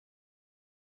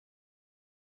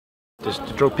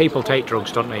People take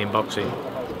drugs, don't they, in boxing?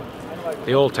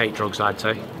 They all take drugs, I'd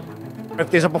say. If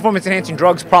there's a performance-enhancing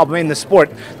drugs problem in the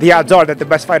sport, the odds are that the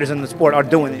best fighters in the sport are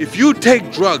doing it. If you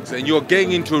take drugs and you're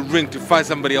getting into a ring to fight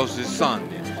somebody else's son,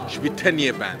 it should be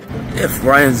 10-year ban. If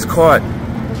Ryan's caught,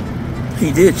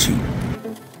 he did cheat.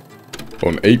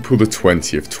 On April the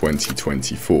 20th,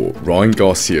 2024, Ryan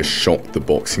Garcia shocked the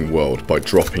boxing world by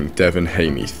dropping Devin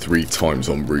Haney 3 times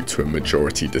en route to a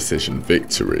majority decision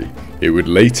victory. It would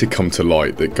later come to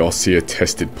light that Garcia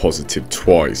tested positive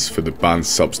twice for the banned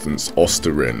substance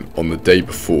Osterin on the day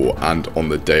before and on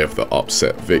the day of the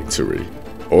upset victory.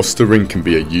 Osterin can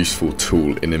be a useful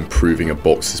tool in improving a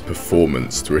boxer's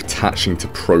performance through attaching to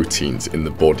proteins in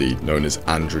the body known as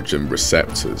androgen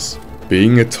receptors.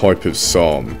 Being a type of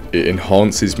SARM, it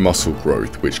enhances muscle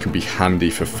growth, which can be handy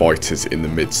for fighters in the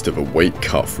midst of a weight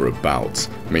cut for a bout,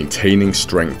 maintaining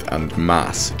strength and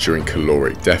mass during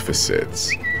caloric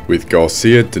deficits. With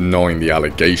Garcia denying the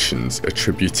allegations,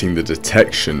 attributing the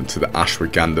detection to the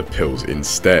ashwagandha pills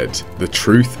instead, the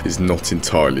truth is not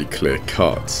entirely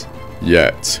clear-cut.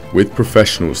 Yet, with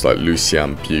professionals like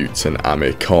Lucian Butte and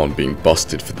Amir Khan being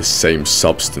busted for the same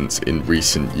substance in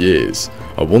recent years,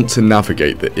 I want to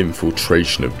navigate the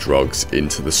infiltration of drugs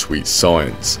into the sweet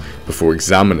science before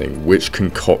examining which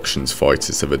concoctions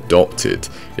fighters have adopted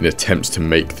in attempts to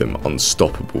make them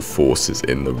unstoppable forces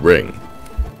in the ring.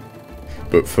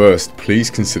 But first, please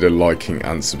consider liking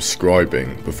and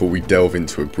subscribing before we delve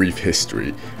into a brief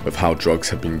history of how drugs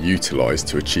have been utilised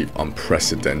to achieve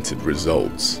unprecedented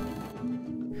results.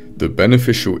 The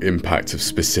beneficial impact of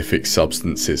specific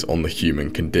substances on the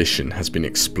human condition has been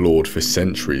explored for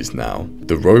centuries now.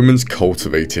 The Romans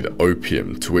cultivated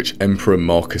opium, to which Emperor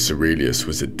Marcus Aurelius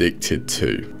was addicted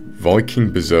to.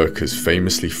 Viking berserkers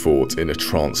famously fought in a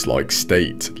trance-like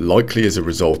state, likely as a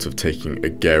result of taking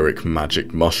agaric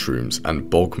magic mushrooms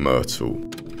and bog myrtle.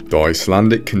 The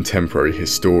Icelandic contemporary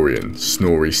historian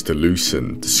Snorri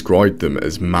Sturluson described them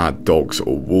as mad dogs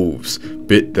or wolves,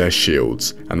 bit their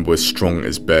shields, and were strong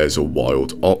as bears or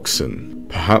wild oxen.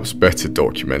 Perhaps better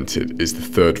documented is the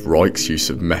Third Reich's use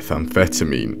of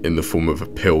methamphetamine in the form of a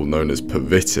pill known as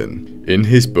Pervitin. In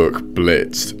his book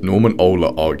Blitzed, Norman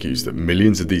Ohler argues that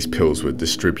millions of these pills were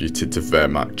distributed to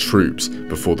Wehrmacht troops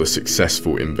before the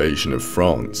successful invasion of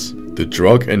France. The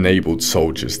drug enabled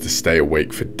soldiers to stay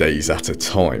awake for days at a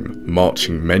time,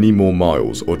 marching many more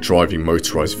miles or driving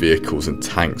motorized vehicles and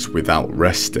tanks without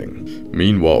resting.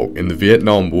 Meanwhile, in the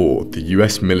Vietnam War, the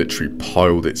US military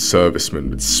piled its servicemen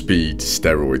with speed,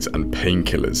 steroids and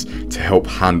painkillers to help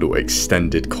handle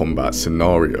extended combat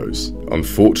scenarios.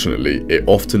 Unfortunately, it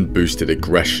often boosted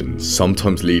aggression,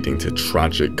 sometimes leading to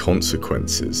tragic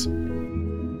consequences.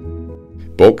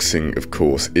 Boxing, of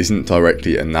course, isn't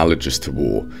directly analogous to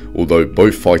war, although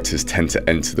both fighters tend to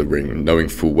enter the ring knowing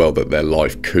full well that their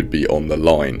life could be on the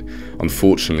line.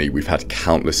 Unfortunately, we've had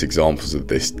countless examples of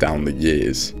this down the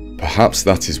years. Perhaps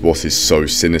that is what is so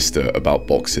sinister about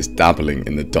boxers dabbling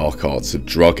in the dark arts of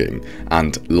drugging,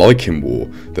 and, like in war,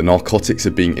 the narcotics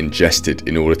are being ingested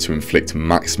in order to inflict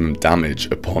maximum damage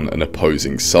upon an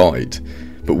opposing side.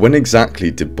 But when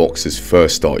exactly did boxers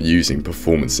first start using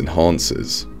performance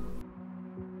enhancers?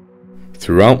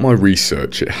 Throughout my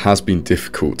research, it has been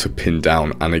difficult to pin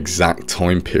down an exact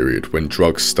time period when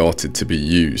drugs started to be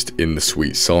used in the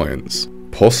sweet science.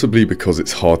 Possibly because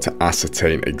it's hard to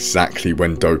ascertain exactly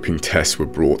when doping tests were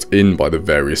brought in by the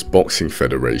various boxing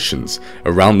federations,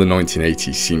 around the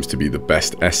 1980s seems to be the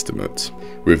best estimate.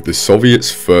 With the Soviets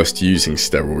first using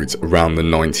steroids around the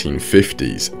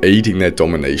 1950s, aiding their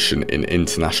domination in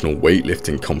international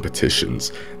weightlifting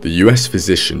competitions, the US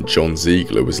physician John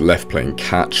Ziegler was left playing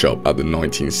catch-up at the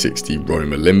 1960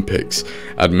 Rome Olympics,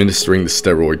 administering the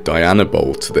steroid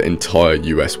Dianabol to the entire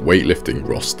US weightlifting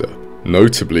roster.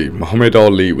 Notably, Muhammad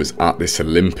Ali was at this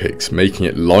Olympics, making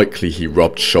it likely he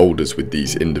rubbed shoulders with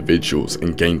these individuals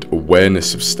and gained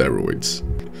awareness of steroids.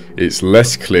 It's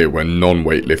less clear when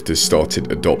non-weightlifters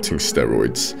started adopting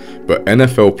steroids, but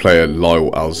NFL player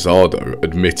Lyle Alzado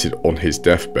admitted on his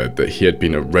deathbed that he had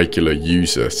been a regular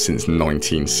user since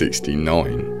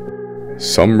 1969.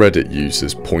 Some Reddit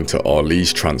users point to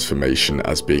Ali's transformation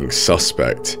as being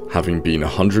suspect, having been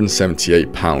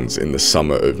 178 pounds in the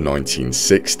summer of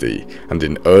 1960 and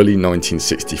in early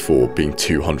 1964 being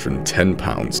 210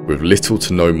 pounds, with little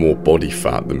to no more body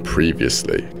fat than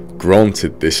previously.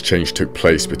 Granted, this change took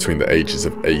place between the ages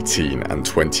of 18 and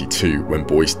 22 when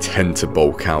boys tend to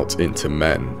bulk out into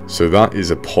men, so that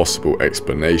is a possible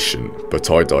explanation,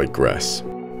 but I digress.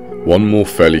 One more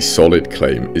fairly solid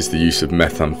claim is the use of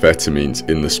methamphetamines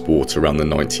in the sport around the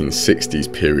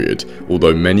 1960s period,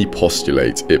 although many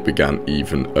postulate it began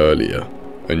even earlier.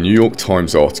 A New York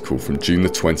Times article from June the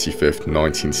 25th,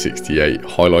 1968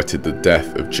 highlighted the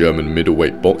death of German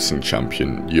middleweight boxing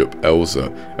champion Jupp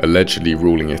Elser, allegedly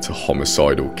ruling it a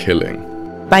homicidal killing.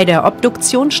 Bei der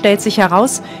Obduktion stellt sich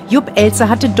heraus, Jupp Elser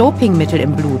hatte Dopingmittel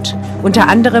im Blut, unter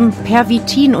anderem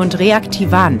Pervitin und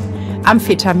Reaktivan,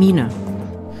 Amphetamine.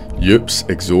 Jupp's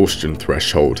exhaustion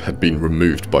threshold had been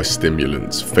removed by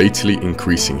stimulants, fatally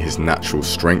increasing his natural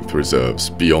strength reserves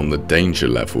beyond the danger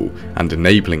level and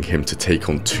enabling him to take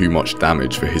on too much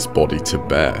damage for his body to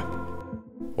bear.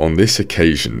 On this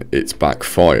occasion, it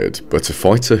backfired, but a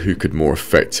fighter who could more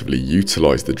effectively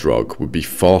utilise the drug would be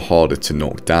far harder to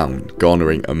knock down,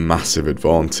 garnering a massive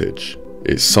advantage.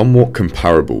 It's somewhat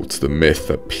comparable to the myth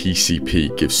that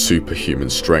PCP gives superhuman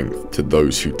strength to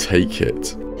those who take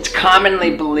it. It's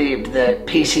commonly believed that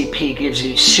PCP gives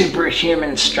you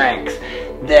superhuman strength,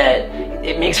 that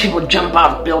it makes people jump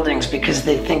off buildings because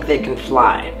they think they can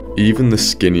fly. Even the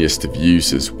skinniest of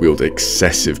users wield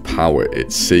excessive power,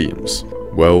 it seems.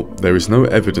 Well, there is no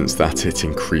evidence that it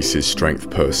increases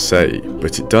strength per se,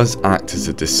 but it does act as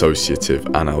a dissociative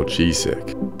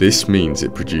analgesic. This means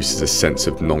it produces a sense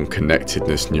of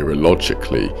non-connectedness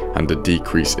neurologically and a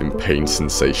decrease in pain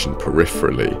sensation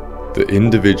peripherally. The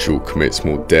individual commits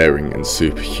more daring and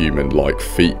superhuman-like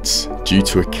feats due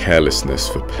to a carelessness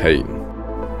for pain.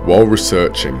 While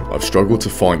researching, I've struggled to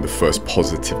find the first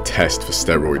positive test for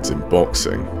steroids in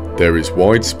boxing. There is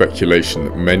wide speculation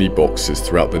that many boxers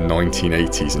throughout the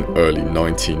 1980s and early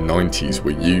 1990s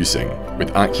were using,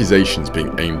 with accusations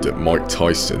being aimed at Mike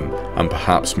Tyson and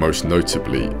perhaps most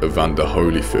notably Evander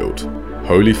Holyfield.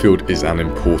 Holyfield is an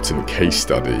important case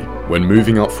study. When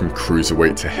moving up from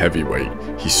cruiserweight to heavyweight,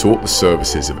 he sought the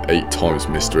services of 8-time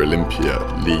Mr. Olympia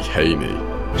Lee Haney.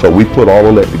 So we put all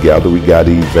of that together. We got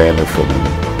Evander from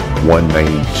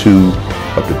 192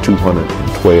 up to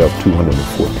 212,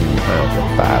 214 pounds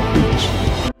in 5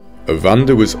 weeks.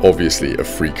 Evander was obviously a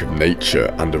freak of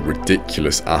nature and a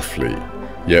ridiculous athlete,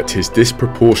 yet his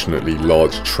disproportionately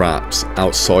large traps,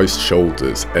 outsized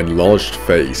shoulders, enlarged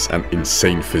face and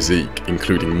insane physique,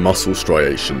 including muscle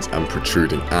striations and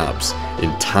protruding abs,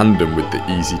 in tandem with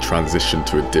the easy transition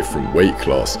to a different weight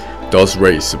class, does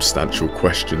raise substantial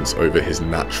questions over his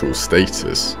natural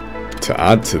status. To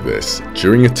add to this,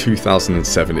 during a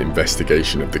 2007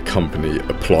 investigation of the company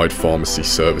Applied Pharmacy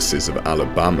Services of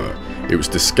Alabama, it was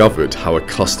discovered how a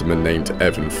customer named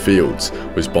Evan Fields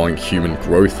was buying human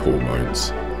growth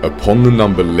hormones. Upon the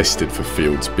number listed for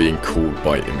Fields being called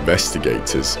by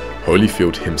investigators,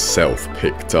 Holyfield himself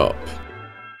picked up.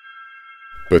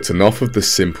 But enough of the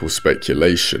simple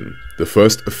speculation. The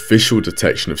first official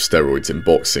detection of steroids in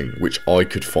boxing, which I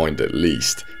could find at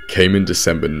least, came in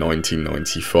December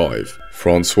 1995.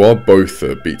 Francois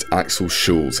Botha beat Axel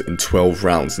Schulz in 12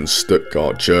 rounds in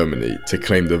Stuttgart, Germany to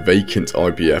claim the vacant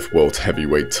IBF World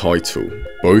Heavyweight title.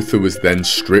 Botha was then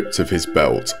stripped of his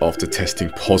belt after testing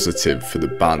positive for the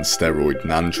banned steroid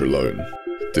nandrolone.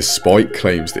 Despite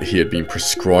claims that he had been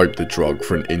prescribed the drug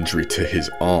for an injury to his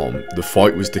arm, the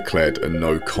fight was declared a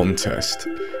no contest.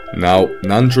 Now,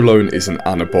 nandrolone is an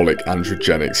anabolic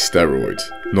androgenic steroid.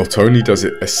 Not only does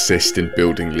it assist in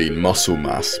building lean muscle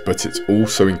mass, but it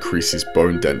also increases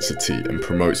bone density and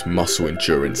promotes muscle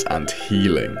endurance and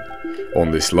healing.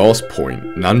 On this last point,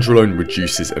 nandrolone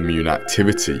reduces immune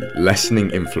activity, lessening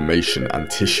inflammation and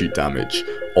tissue damage,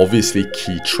 obviously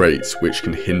key traits which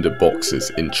can hinder boxers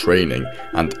in training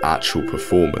and actual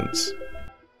performance.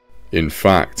 In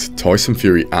fact, Tyson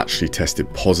Fury actually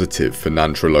tested positive for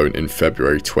nandrolone in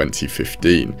February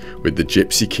 2015, with the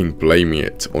Gypsy King blaming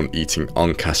it on eating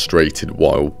uncastrated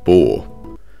wild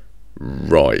boar.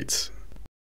 Right.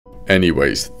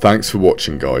 Anyways, thanks for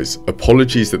watching guys.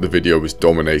 Apologies that the video was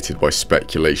dominated by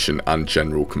speculation and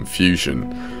general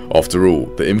confusion. After all,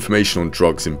 the information on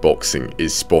drugs in boxing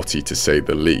is spotty to say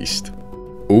the least.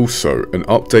 Also, an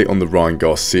update on the Ryan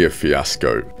Garcia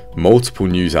fiasco. Multiple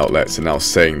news outlets are now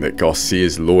saying that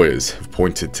Garcia's lawyers have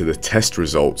pointed to the test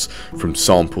results from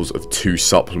samples of 2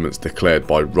 supplements declared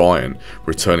by Ryan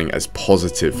returning as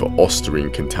positive for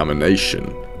ostarine contamination,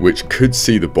 which could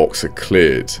see the boxer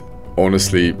cleared.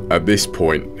 Honestly, at this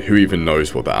point, who even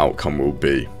knows what the outcome will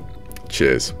be?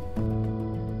 Cheers.